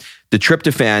tryptophan. The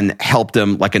tryptophan helped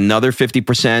him like another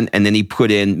 50%. And then he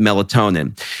put in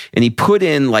melatonin. And he put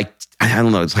in like, I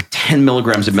don't know, it's like 10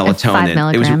 milligrams of melatonin. 5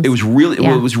 milligrams. It was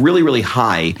really, really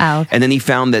high. Oh, okay. And then he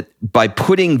found that by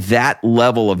putting that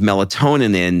level of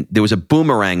melatonin in, there was a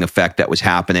boomerang effect that was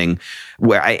happening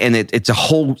it's a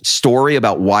whole story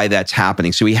about why that's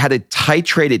happening. So he had to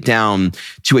titrate it down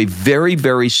to a very,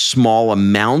 very small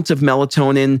amount of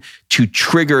melatonin to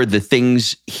trigger the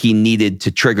things he needed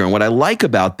to trigger. And what I like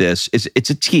about this is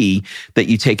it's a tea that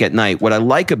you take at night. What I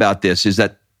like about this is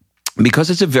that because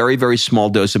it's a very, very small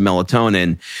dose of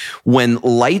melatonin, when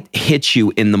light hits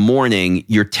you in the morning,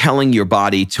 you're telling your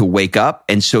body to wake up.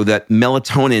 And so that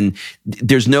melatonin,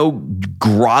 there's no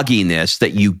grogginess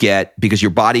that you get because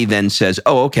your body then says,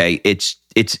 oh, okay, it's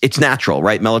natural,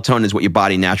 right? Melatonin is what your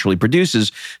body naturally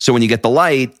produces. So when you get the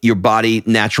light, your body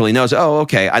naturally knows, oh,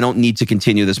 okay, I don't need to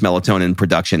continue this melatonin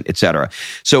production, et cetera.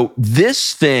 So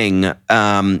this thing,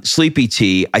 Sleepy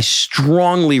Tea, I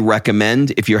strongly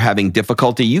recommend if you're having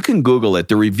difficulty. You can Google it.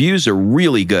 The reviews are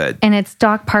really good. And it's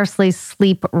Doc Parsley's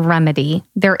Sleep Remedy.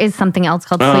 There is something else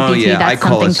called Sleepy Tea. That's I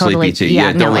call it Sleepy Tea.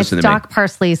 Yeah, don't listen to me. It's Doc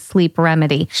Parsley's Sleep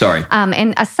Remedy. Sorry.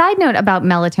 And a side note about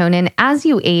melatonin, as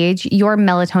you age, your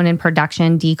melatonin production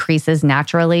decreases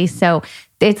naturally. So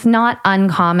it's not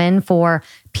uncommon for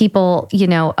people,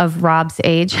 of Rob's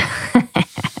age.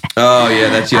 Oh, yeah,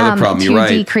 that's the other problem. You're right.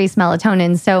 To decrease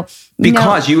melatonin. So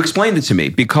because you explained it to me,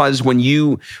 because when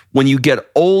you get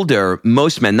older,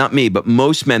 most men, not me, but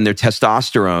most men, their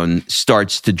testosterone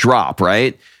starts to drop,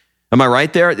 right? Am I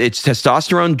right there? It's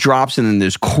testosterone drops, and then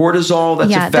there's cortisol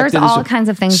that's affected. There's all kinds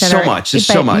of things that are... There's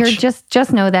so much. You're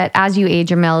just know that as you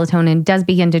age, your melatonin does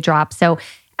begin to drop. So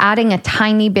adding a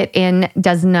tiny bit in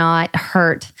does not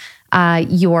hurt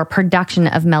your production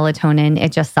of melatonin.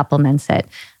 It just supplements it.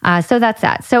 So that's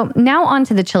that. So now on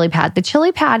to the Chili Pad. The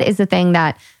Chili Pad is the thing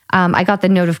that I got the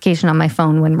notification on my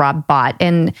phone when Rob bought.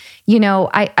 And,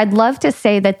 I'd love to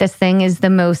say that this thing is the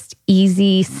most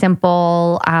easy,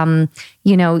 simple,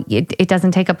 it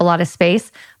doesn't take up a lot of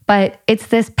space, but it's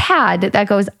this pad that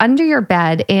goes under your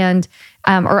bed and,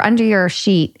 or under your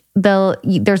sheet.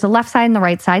 There's a left side and the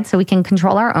right side, so we can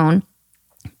control our own.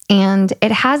 And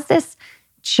it has this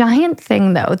giant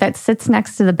thing, though, that sits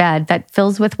next to the bed that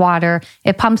fills with water.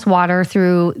 It pumps water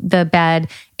through the bed,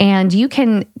 and you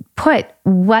can put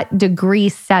what degree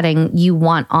setting you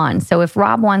want on. So if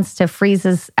Rob wants to freeze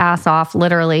his ass off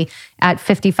literally at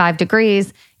 55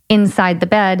 degrees, inside the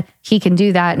bed, he can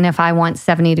do that. And if I want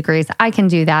 70 degrees, I can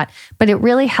do that. But it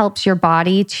really helps your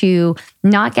body to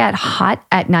not get hot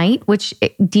at night, which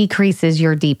decreases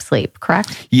your deep sleep,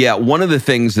 correct? Yeah. One of the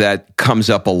things that comes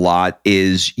up a lot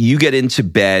is you get into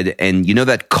bed and you know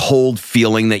that cold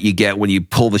feeling that you get when you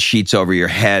pull the sheets over your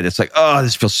head. It's like, oh,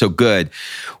 this feels so good.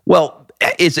 Well,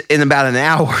 it's in about an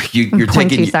hour. You're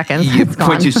taking 0.2 seconds.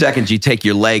 0.2 seconds. You take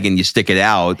your leg and you stick it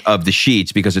out of the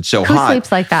sheets because it's so hot. Who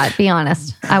sleeps like that? Be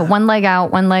honest. One leg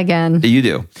out, one leg in. You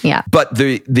do. Yeah. But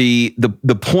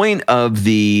the point of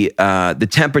the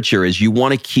temperature is you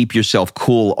want to keep yourself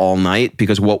cool all night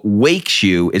because what wakes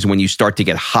you is when you start to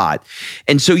get hot.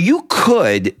 And so you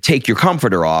could take your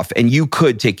comforter off and you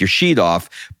could take your sheet off,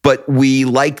 but we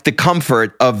like the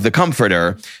comfort of the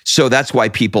comforter. So that's why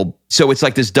so it's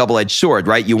like this double-edged sword,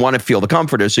 right? You want to feel the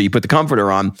comforter, so you put the comforter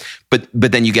on, but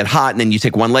then you get hot and then you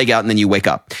take one leg out and then you wake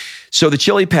up. So the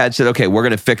chili pad said, okay, we're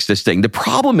going to fix this thing. The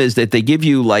problem is that they give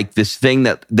you like this thing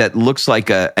that looks like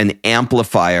an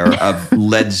amplifier of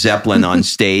Led Zeppelin on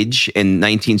stage in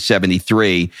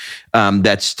 1973.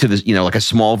 That's to the, like a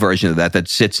small version of that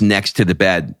sits next to the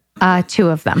bed. Two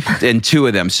of them. And two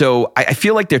of them. So I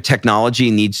feel like their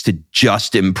technology needs to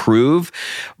just improve.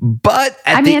 But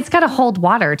it's got to hold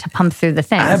water to pump through the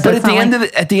thing. But at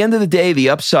the end of the day, the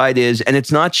upside is, and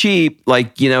it's not cheap.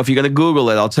 Like, if you're going to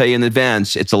Google it, I'll tell you in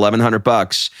advance, it's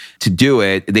 $1,100 to do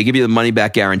it. They give you the money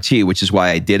back guarantee, which is why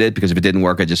I did it, because if it didn't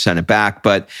work, I just sent it back.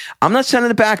 But I'm not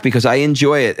sending it back because I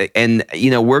enjoy it. And,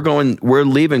 we're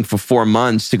leaving for 4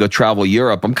 months to go travel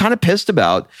Europe. I'm kind of pissed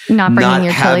about not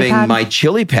having my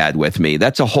chili pad with me.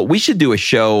 We should do a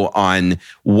show on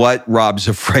what Rob's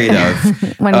afraid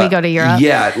of when we go to Europe.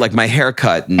 Yeah, like my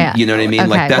haircut, and you know what I mean. Okay,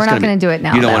 like that's we're not going to do it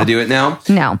now. You don't want to do it now?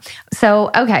 No. So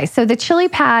the chili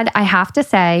pad, I have to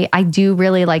say, I do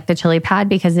really like the chili pad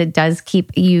because it does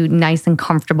keep you nice and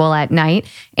comfortable at night.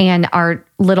 And our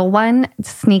little one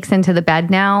sneaks into the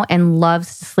bed now and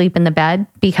loves to sleep in the bed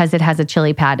because it has a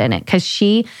chili pad in it. Because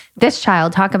this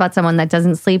child, talk about someone that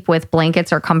doesn't sleep with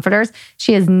blankets or comforters.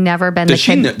 She has never been Does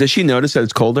she notice that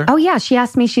it's colder? Oh yeah. She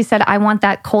asked me, she said, I want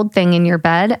that cold thing in your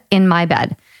bed, in my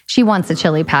bed. She wants a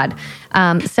chili pad.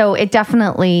 So it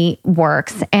definitely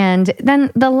works. And then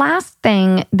the last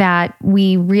thing that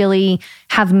we really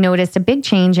have noticed a big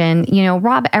change in,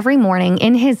 Rob, every morning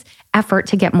in his effort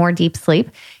to get more deep sleep,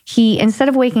 he, instead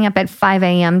of waking up at 5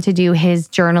 a.m. to do his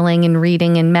journaling and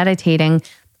reading and meditating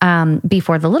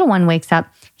before the little one wakes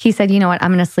up, he said, you know what,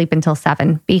 I'm going to sleep until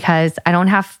 7 because I don't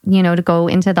have, to go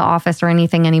into the office or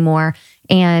anything anymore.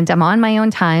 And I'm on my own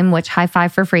time, which high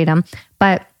five for freedom.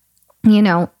 But,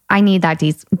 I need that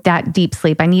deep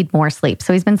sleep. I need more sleep.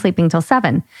 So he's been sleeping till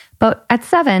 7. But at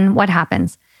 7, what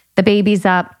happens? The baby's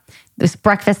up. This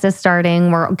breakfast is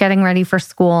starting. We're getting ready for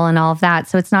school and all of that.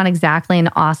 So it's not exactly an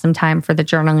awesome time for the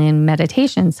journaling and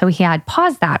meditation. So he had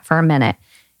paused that for a minute.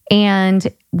 And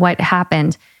what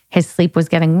happened? His sleep was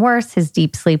getting worse. His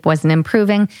deep sleep wasn't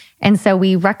improving. And so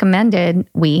we recommended,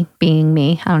 we being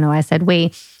me, I don't know why I said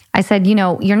we, I said, you're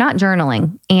not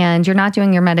journaling and you're not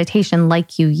doing your meditation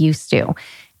like you used to.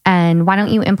 And why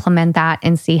don't you implement that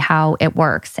and see how it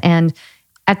works? And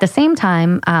at the same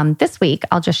time, this week,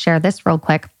 I'll just share this real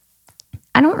quick.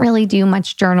 I don't really do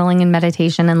much journaling and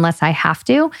meditation unless I have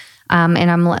to.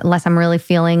 Unless I'm really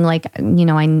feeling like,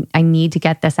 I need to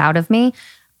get this out of me.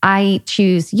 I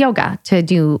choose yoga to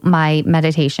do my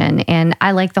meditation. And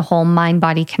I like the whole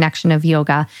mind-body connection of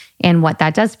yoga and what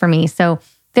that does for me. So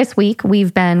this week,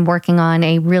 we've been working on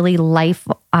a really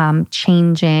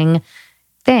life-changing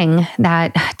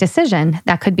decision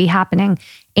that could be happening.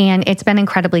 And it's been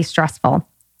incredibly stressful.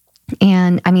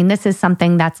 And this is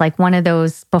something that's like one of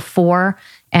those before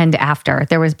and after.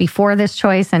 There was before this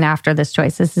choice and after this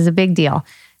choice. This is a big deal.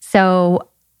 So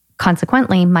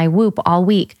consequently, my Whoop all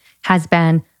week has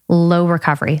been low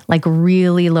recovery, like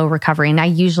really low recovery. And I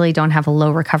usually don't have a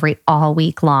low recovery all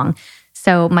week long.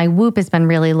 So my Whoop has been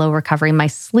really low recovery. My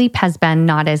sleep has been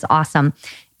not as awesome.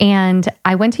 And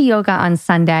I went to yoga on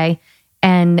Sunday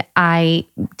and I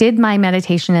did my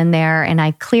meditation in there and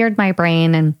I cleared my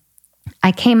brain and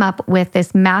I came out with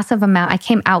this massive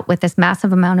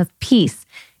amount of peace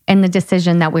in the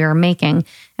decision that we were making.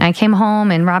 And I came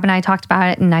home and Rob and I talked about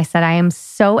it and I said, I am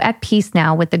so at peace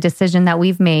now with the decision that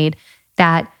we've made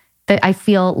that I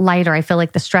feel lighter. I feel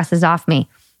like the stress is off me.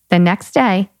 The next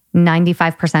day,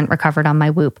 95% recovered on my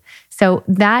Whoop. So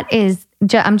that is,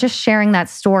 I'm just sharing that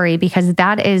story because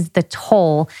that is the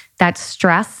toll that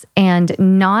stress and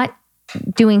not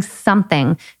doing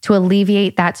something to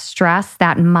alleviate that stress,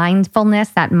 that mindfulness,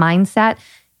 that mindset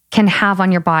can have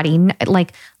on your body.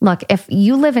 Like, look, if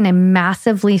you live in a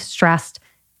massively stressed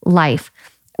life,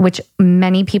 which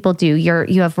many people do.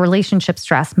 You have relationship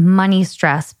stress, money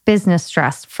stress, business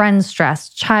stress, friend stress,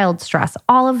 child stress,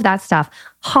 all of that stuff,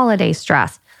 holiday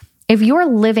stress. If you're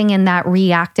living in that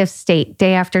reactive state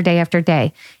day after day after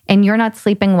day, and you're not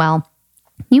sleeping well,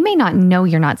 you may not know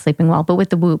you're not sleeping well, but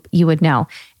with the Whoop, you would know.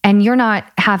 And you're not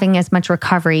having as much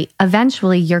recovery.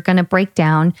 Eventually, you're going to break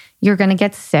down. You're going to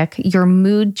get sick. Your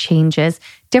mood changes.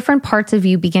 Different parts of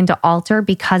you begin to alter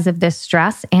because of this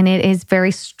stress, and it is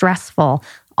very stressful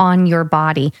on your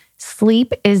body.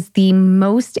 Sleep is the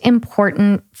most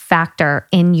important factor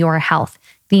in your health,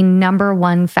 the number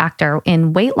one factor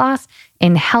in weight loss,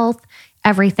 in health,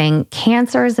 everything.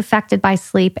 Cancer is affected by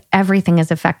sleep. Everything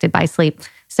is affected by sleep.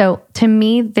 So to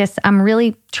me, I'm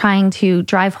really trying to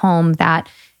drive home that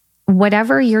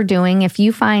whatever you're doing, if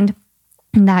you find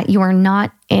that you are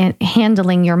not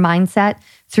handling your mindset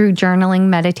through journaling,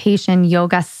 meditation,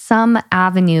 yoga, some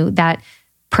avenue that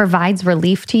provides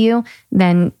relief to you,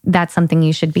 then that's something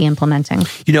you should be implementing.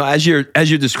 As you're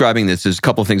describing this, there's a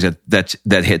couple of things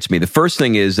that hits me. The first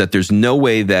thing is that there's no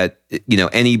way that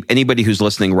anybody who's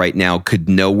listening right now could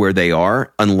know where they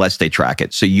are unless they track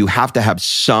it. So you have to have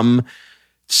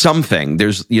something.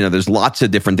 There's lots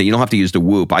of different things. You don't have to use the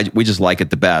Whoop. We just like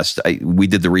it the best. We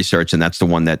did the research, and that's the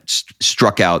one that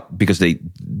struck out because they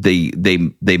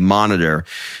monitor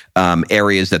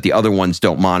areas that the other ones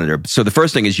don't monitor. So the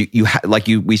first thing is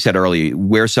we said earlier,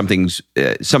 where something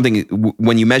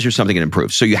when you measure something, it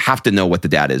improves. So you have to know what the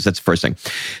data is. That's the first thing.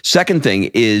 Second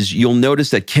thing is you'll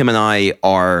notice that Kim and I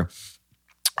are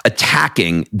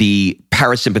attacking the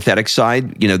parasympathetic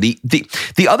side.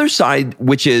 The other side,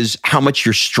 which is how much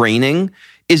you're straining,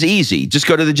 is easy. Just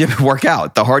go to the gym and work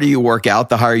out. The harder you work out,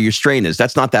 the higher your strain is.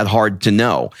 That's not that hard to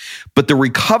know. But the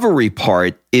recovery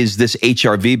part is this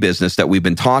HRV business that we've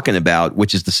been talking about,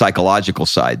 which is the psychological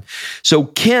side. So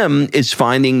Kim is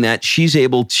finding that she's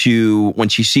able to, when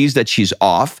she sees that she's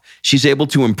off, she's able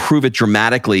to improve it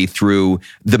dramatically through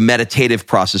the meditative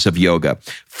process of yoga.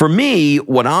 For me,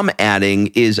 what I'm adding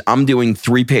is I'm doing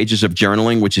 3 pages of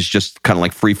journaling, which is just kind of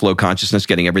like free flow consciousness,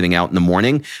 getting everything out in the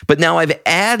morning. But now I've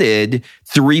added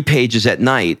 3 pages at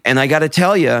night. And I got to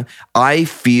tell you, I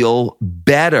feel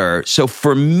better. So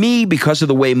for me, because of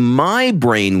the way my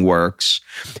brain works,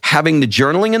 having the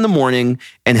journaling in the morning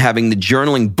and having the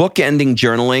journaling, bookending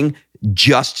journaling,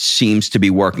 just seems to be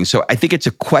working. So I think it's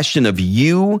a question of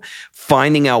you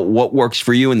finding out what works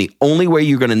for you. And the only way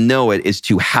you're going to know it is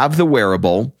to have the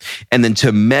wearable and then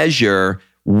to measure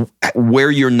where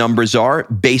your numbers are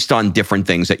based on different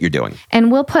things that you're doing.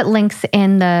 And we'll put links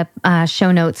in the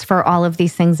show notes for all of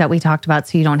these things that we talked about,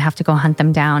 so you don't have to go hunt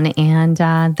them down. And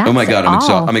that's oh my God,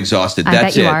 I'm exhausted.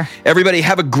 That's it. Are. Everybody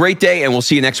have a great day, and we'll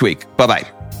see you next week. Bye-bye.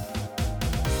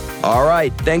 All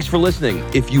right. Thanks for listening.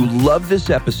 If you love this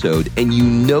episode and you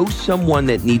know someone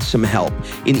that needs some help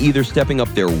in either stepping up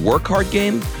their work hard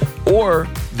game or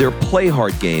their play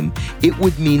hard game, it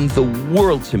would mean the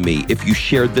world to me if you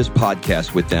shared this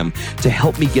podcast with them to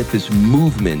help me get this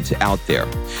movement out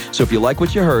there. So if you like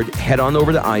what you heard, head on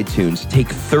over to iTunes, take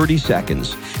 30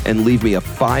 seconds and leave me a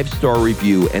 5-star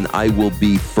review, and I will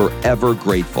be forever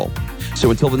grateful.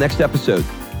 So until the next episode,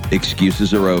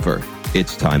 excuses are over.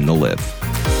 It's time to live.